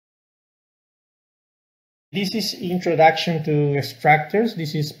This is introduction to extractors.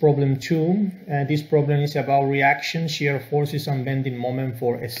 This is problem 2. This problem is about reaction, shear forces, and bending moment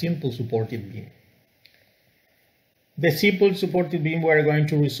for a simple supported beam. The simple supported beam we are going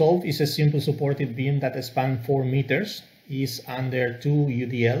to resolve is a simple supported beam that spans 4 meters, is under 2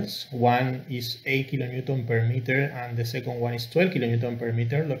 UDLs. One is 8 kilonewton per meter and the second one is 12 kilonewton per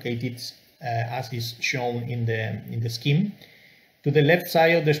meter, located as is shown in the scheme. To the left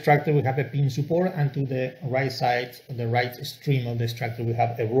side of the structure we have a pin support, and to the right side, the right extreme of the structure, we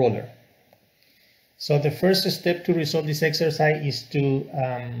have a roller. So the first step to resolve this exercise is to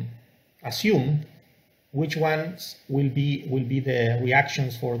assume which ones will be the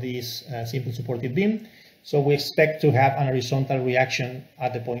reactions for this simple supported beam. So we expect to have an horizontal reaction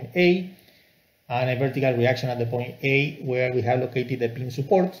at the point A and a vertical reaction at the point A where we have located the pin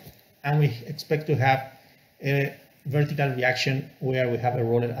support, and we expect to have a vertical reaction where we have a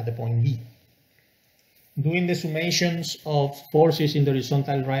roller at the point B. Doing the summations of forces in the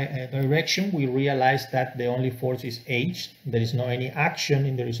horizontal direction, we realize that the only force is H. There is no any action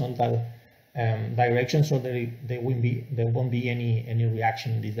in the horizontal direction, so there won't be any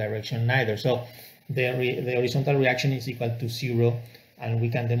reaction in this direction neither. So the horizontal reaction is equal to 0, and we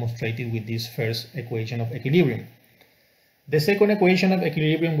can demonstrate it with this first equation of equilibrium. The second equation of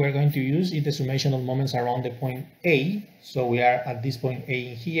equilibrium we're going to use is the summation of moments around the point A. So we are at this point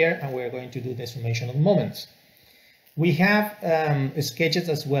A here, and we're going to do the summation of moments. We have sketches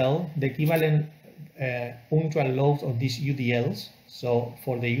as well, the equivalent punctual loads of these UDLs. So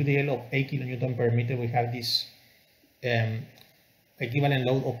for the UDL of 8 kilonewton per meter, we have this equivalent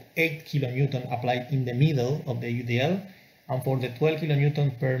load of 8 kilonewton applied in the middle of the UDL. And for the 12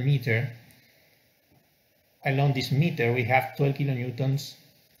 kilonewton per meter, along this meter, we have 12 kilonewtons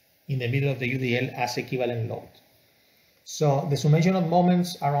in the middle of the UDL as equivalent load. So the summation of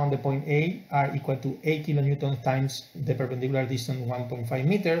moments around the point A are equal to 8 kilonewtons times the perpendicular distance 1.5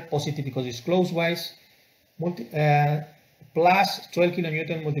 meter, positive because it's closewise, plus 12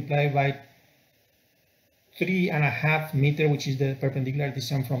 kilonewton multiplied by 3.5 meter, which is the perpendicular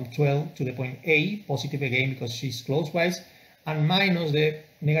distance from 12 to the point A, positive again because she's closewise, and minus the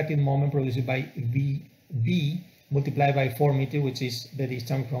negative moment produced by B multiplied by 4 meters, which is the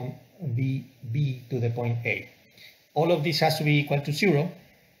distance from B to the point A. All of this has to be equal to 0.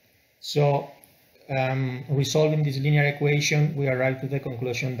 So resolving this linear equation, we arrive to the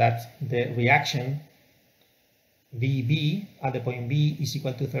conclusion that the reaction VB at the point B is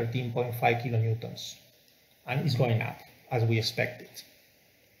equal to 13.5 kilonewtons, and it's going up as we expected.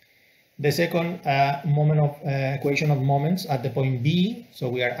 The second equation of moments at the point B, so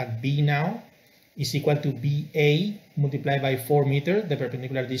we are at B now, is equal to BA multiplied by 4 meters, the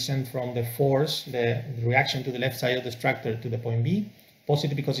perpendicular distance from the force, the reaction to the left side of the structure to the point B,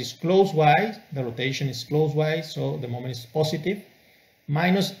 positive because it's closewise, the rotation is closewise, so the moment is positive,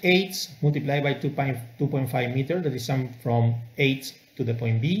 minus 8 multiplied by 2.5 meters, the distance from 8 to the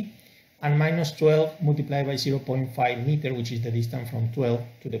point B, and minus 12 multiplied by 0.5 meters, which is the distance from 12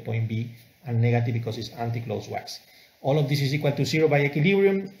 to the point B, and negative because it's anti-closewise. All of this is equal to 0 by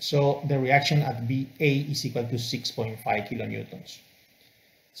equilibrium, so the reaction at BA is equal to 6.5 kilonewtons.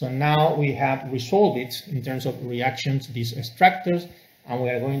 So now we have resolved it in terms of reactions to these extractors, and we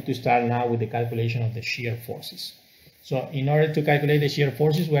are going to start now with the calculation of the shear forces. So in order to calculate the shear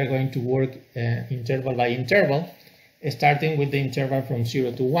forces, we are going to work interval by interval, starting with the interval from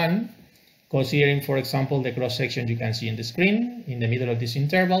 0 to 1, considering, for example, the cross-section you can see in the screen in the middle of this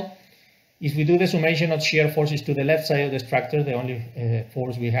interval. If we do the summation of shear forces to the left side of the structure, the only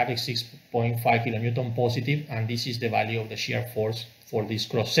force we have is 6.5 kilonewton positive, and this is the value of the shear force for this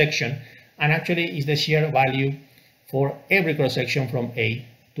cross-section, and actually is the shear value for every cross-section from A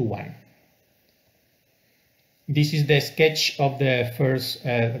to 1. This is the sketch of the first,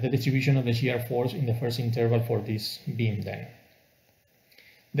 the distribution of the shear force in the first interval for this beam then.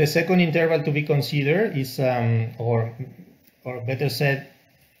 The second interval to be considered is, or better said,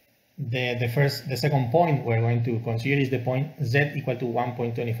 the second point we're going to consider is the point Z equal to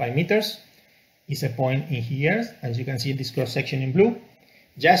 1.25 meters. It's a point in here, as you can see this cross-section in blue,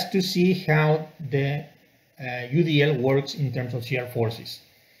 just to see how the UDL works in terms of shear forces.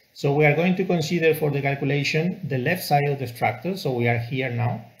 So we are going to consider for the calculation the left side of the structure, so we are here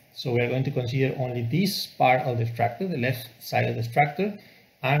now. So we are going to consider only this part of the structure, the left side of the structure,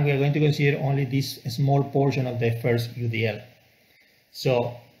 and we are going to consider only this small portion of the first UDL.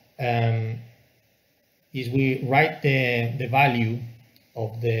 So if we write the value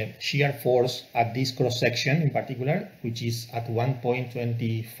of the shear force at this cross-section in particular, which is at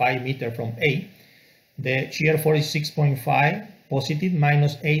 1.25 meters from A, the shear force is 6.5 positive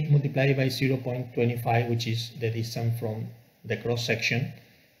minus 8 multiplied by 0.25, which is the distance from the cross section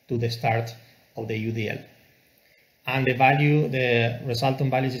to the start of the UDL. And the value, the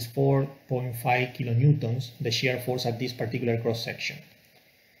resultant value is 4.5 kilonewtons, the shear force at this particular cross section.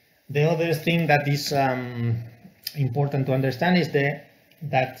 The other thing that is important to understand is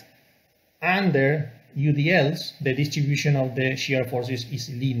that under UDLs, the distribution of the shear forces is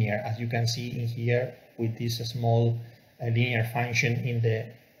linear, as you can see in here with this small linear function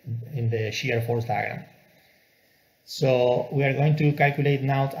in the shear force diagram. So we are going to calculate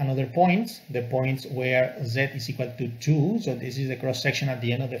now another point, the points where Z is equal to 2. So this is the cross section at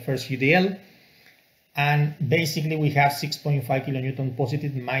the end of the first UDL. And basically we have 6.5 kilonewton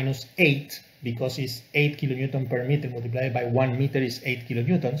positive minus 8, because it's 8 kilonewton per meter multiplied by 1 meter is 8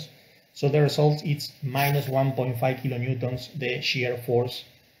 kilonewtons. So the result is minus 1.5 kilonewtons, the shear force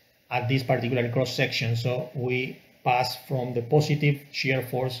at this particular cross section. So we pass from the positive shear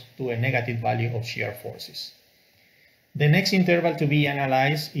force to a negative value of shear forces. The next interval to be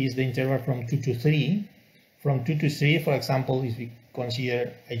analyzed is the interval from 2 to 3. From 2 to 3, for example, if we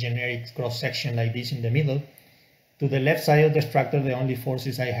consider a generic cross section like this in the middle, to the left side of the structure, the only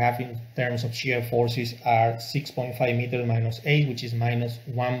forces I have in terms of shear forces are 6.5 meters minus 8, which is minus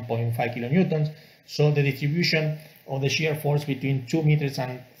 1.5 kilonewtons. So the distribution of the shear force between 2 meters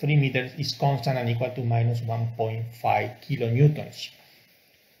and 3 meters is constant and equal to minus 1.5 kilonewtons.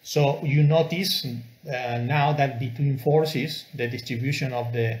 So you notice now that between forces, the distribution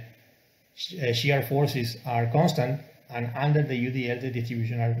of the shear forces are constant, and under the UDL, the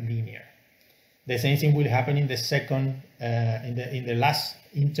distribution are linear. The same thing will happen in the second, in the last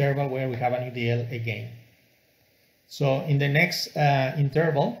interval where we have an UDL again. So in the next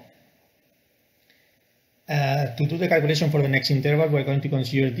interval, to do the calculation for the next interval, we're going to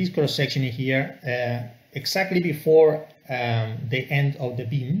consider this cross section here exactly before the end of the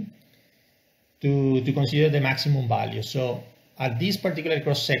beam to consider the maximum value. So at this particular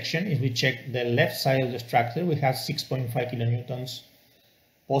cross section, if we check the left side of the structure, we have 6.5 kilonewtons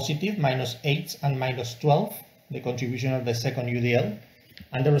positive, minus 8 and minus 12, the contribution of the second UDL,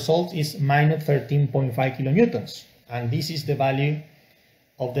 and the result is minus 13.5 kilonewtons. And this is the value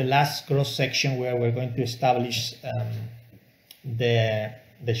of the last cross section where we're going to establish the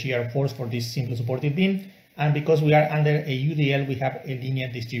shear force for this simple supported beam. And because we are under a UDL, we have a linear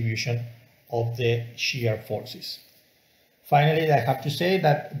distribution of the shear forces. Finally, I have to say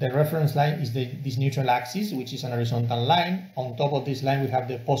that the reference line is this neutral axis, which is an horizontal line. On top of this line, we have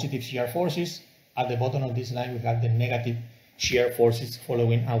the positive shear forces. At the bottom of this line, we have the negative shear forces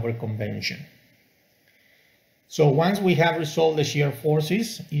following our convention. So once we have resolved the shear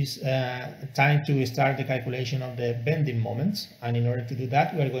forces, it's time to start the calculation of the bending moments. And in order to do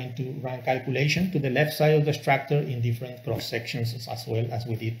that, we are going to run calculation to the left side of the structure in different cross sections, as well as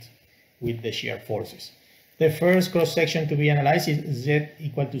we did with the shear forces. The first cross section to be analyzed is Z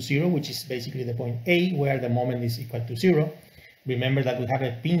equal to 0, which is basically the point A where the moment is equal to 0. Remember that we have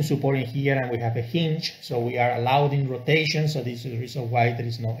a pin support in here and we have a hinge, so we are allowed in rotation, so this is the reason why there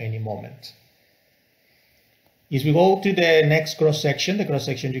is no any moment. If we go to the next cross section, the cross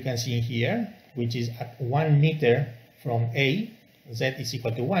section you can see in here, which is at 1 meter from A, Z is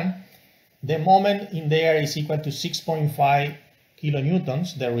equal to 1, the moment in there is equal to 6.5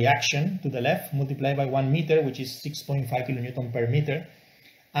 kilonewtons, the reaction to the left, multiplied by 1 meter, which is 6.5 kilonewton per meter.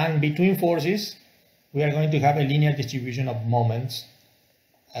 And between forces, we are going to have a linear distribution of moments,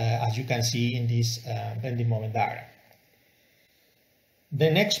 as you can see in this bending moment diagram. The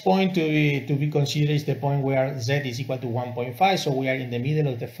next point to be considered is the point where Z is equal to 1.5, so we are in the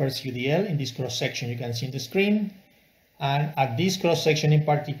middle of the first UDL in this cross section you can see in the screen. And at this cross section in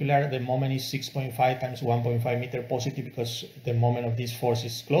particular, the moment is 6.5 times 1.5 meter positive, because the moment of this force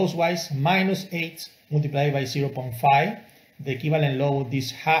is clockwise, minus 8 multiplied by 0.5, the equivalent load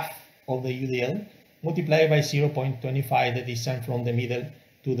is half of the UDL, multiplied by 0.25, the distance from the middle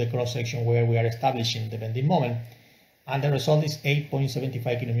to the cross section where we are establishing the bending moment. And the result is 8.75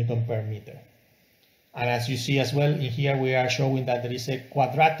 kilonewton per meter. And as you see as well in here, we are showing that there is a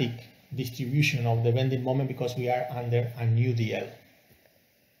quadratic distribution of the bending moment because we are under an UDL.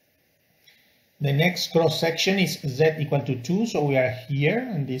 The next cross section is Z equal to 2, so we are here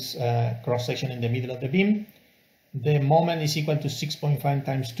in this cross section in the middle of the beam. The moment is equal to 6.5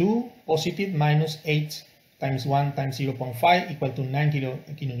 times 2 positive minus 8 times 1 times 0.5 equal to 9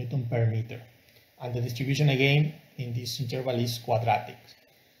 kilonewton per meter. And the distribution again in this interval is quadratic.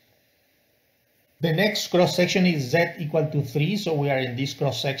 The next cross section is z equal to 3, so we are in this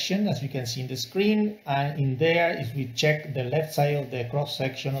cross section as you can see in the screen, and in there if we check the left side of the cross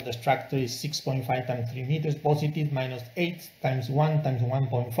section of the structure is 6.5 times 3 meters positive minus 8 times 1 times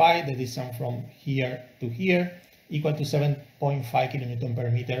 1.5, the distance from here to here, equal to 7.5 kilonewton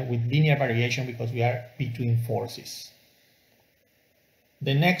per meter with linear variation because we are between forces.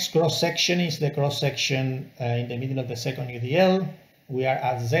 The next cross section is the cross section in the middle of the second UDL. We are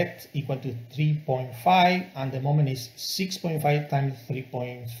at z equal to 3.5 and the moment is 6.5 times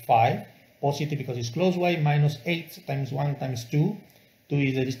 3.5 positive because it's clockwise minus 8 times 1 times 2. 2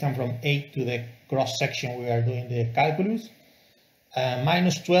 is the distance from 8 to the cross section we are doing the calculus.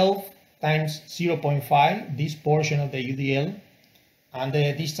 Minus 12 times 0.5, this portion of the UDL, and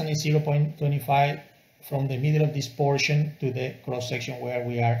the distance is 0.25 from the middle of this portion to the cross section where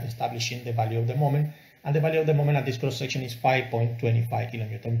we are establishing the value of the moment. And the value of the moment at this cross section is 5.25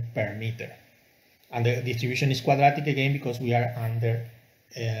 kilonewton per meter. And the distribution is quadratic again because we are under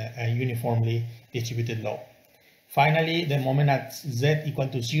a uniformly distributed law. Finally, the moment at z equal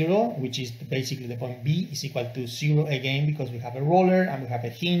to 0, which is basically the point B, is equal to 0 again because we have a roller and we have a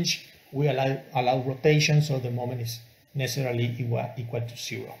hinge. We allow rotation, so the moment is necessarily equal to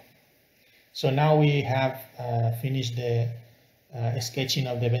 0. So now we have finished the sketching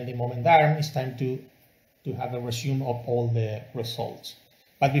of the bending moment diagram. It's time to have a resume of all the results.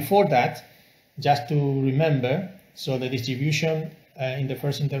 But before that, just to remember, so the distribution in the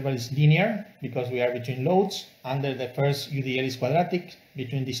first interval is linear because we are between loads. Under the first UDL is quadratic,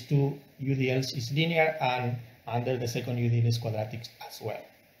 between these two UDLs is linear, and under the second UDL is quadratic as well.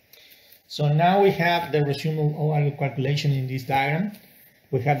 So now we have the resume of our calculation in this diagram.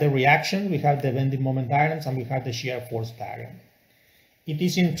 We have the reaction, we have the bending moment diagrams, and we have the shear force diagram. It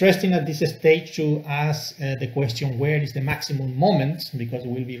is interesting at this stage to ask the question, where is the maximum moment, because it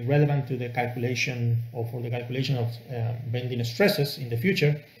will be relevant to the calculation or for the calculation of bending stresses in the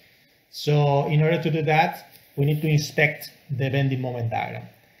future. So in order to do that, we need to inspect the bending moment diagram.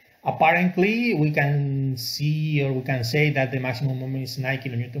 Apparently, we can see or we can say that the maximum moment is 9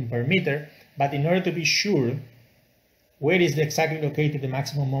 kilonewton per meter, but in order to be sure where is exactly located the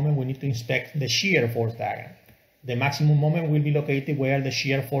maximum moment, we need to inspect the shear force diagram. The maximum moment will be located where the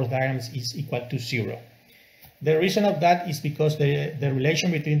shear force diagram is equal to 0. The reason of that is because the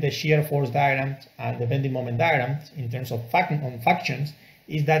relation between the shear force diagram and the bending moment diagram in terms of functions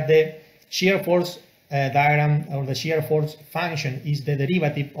is that the shear force diagram or the shear force function is the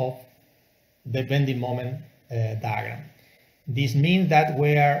derivative of the bending moment diagram. This means that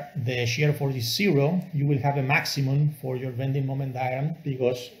where the shear force is 0, you will have a maximum for your bending moment diagram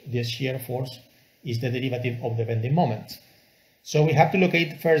because the shear force is the derivative of the bending moment. So we have to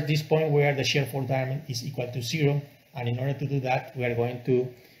locate first this point where the shear force diagram is equal to 0, and in order to do that we are going to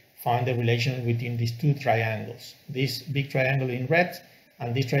find the relation between these two triangles. This big triangle in red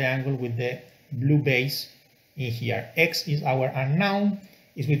and this triangle with the blue base in here. X is our unknown.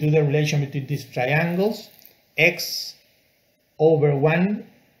 If we do the relation between these triangles, x over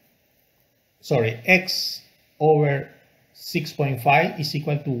 6.5 is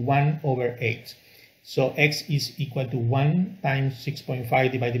equal to 1 over 8. So x is equal to 1 times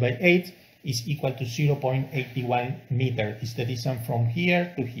 6.5 divided by 8 is equal to 0.81 meter. It's the distance from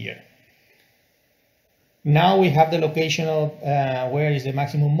here to here. Now we have the location of where is the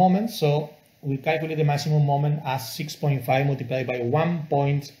maximum moment. So we calculate the maximum moment as 6.5 multiplied by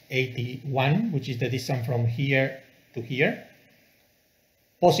 1.81, which is the distance from here to here.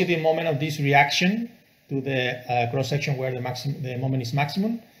 Positive moment of this reaction to the cross section where the moment is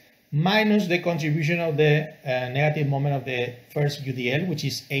maximum, minus the contribution of the negative moment of the first UDL, which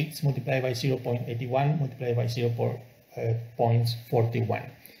is 8 multiplied by 0.81 multiplied by 0.41.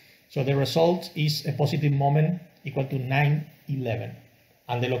 So the result is a positive moment equal to 911.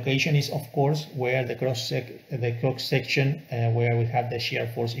 And the location is, of course, where the cross section where we have the shear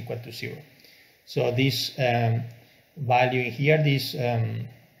force equal to 0. So this value in here, this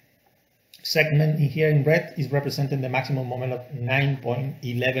segment in here in red is representing the maximum moment of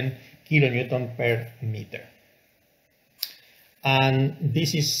 9.11 kilonewton per meter. And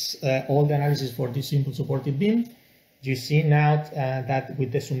this is all the analysis for this simple supported beam. You see now that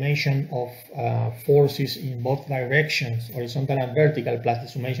with the summation of forces in both directions, horizontal and vertical, plus the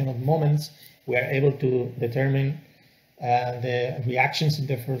summation of moments, we are able to determine the reactions in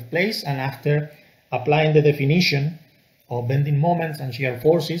the first place. And after applying the definition of bending moments and shear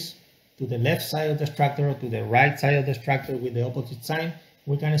forces to the left side of the structure or to the right side of the structure with the opposite sign,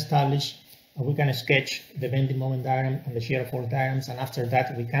 we can establish, we can sketch the bending moment diagram and the shear force diagrams, and after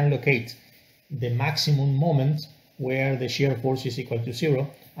that we can locate the maximum moment where the shear force is equal to 0,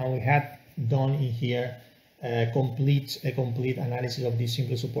 and we had done in here a complete analysis of this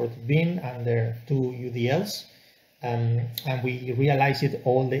simple supported beam under 2 UDLs, and we realized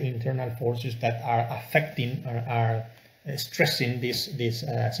all the internal forces that are affecting or are stressing this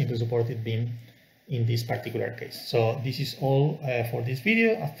simple supported beam in this particular case. So this is all for this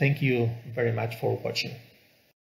video. Thank you very much for watching.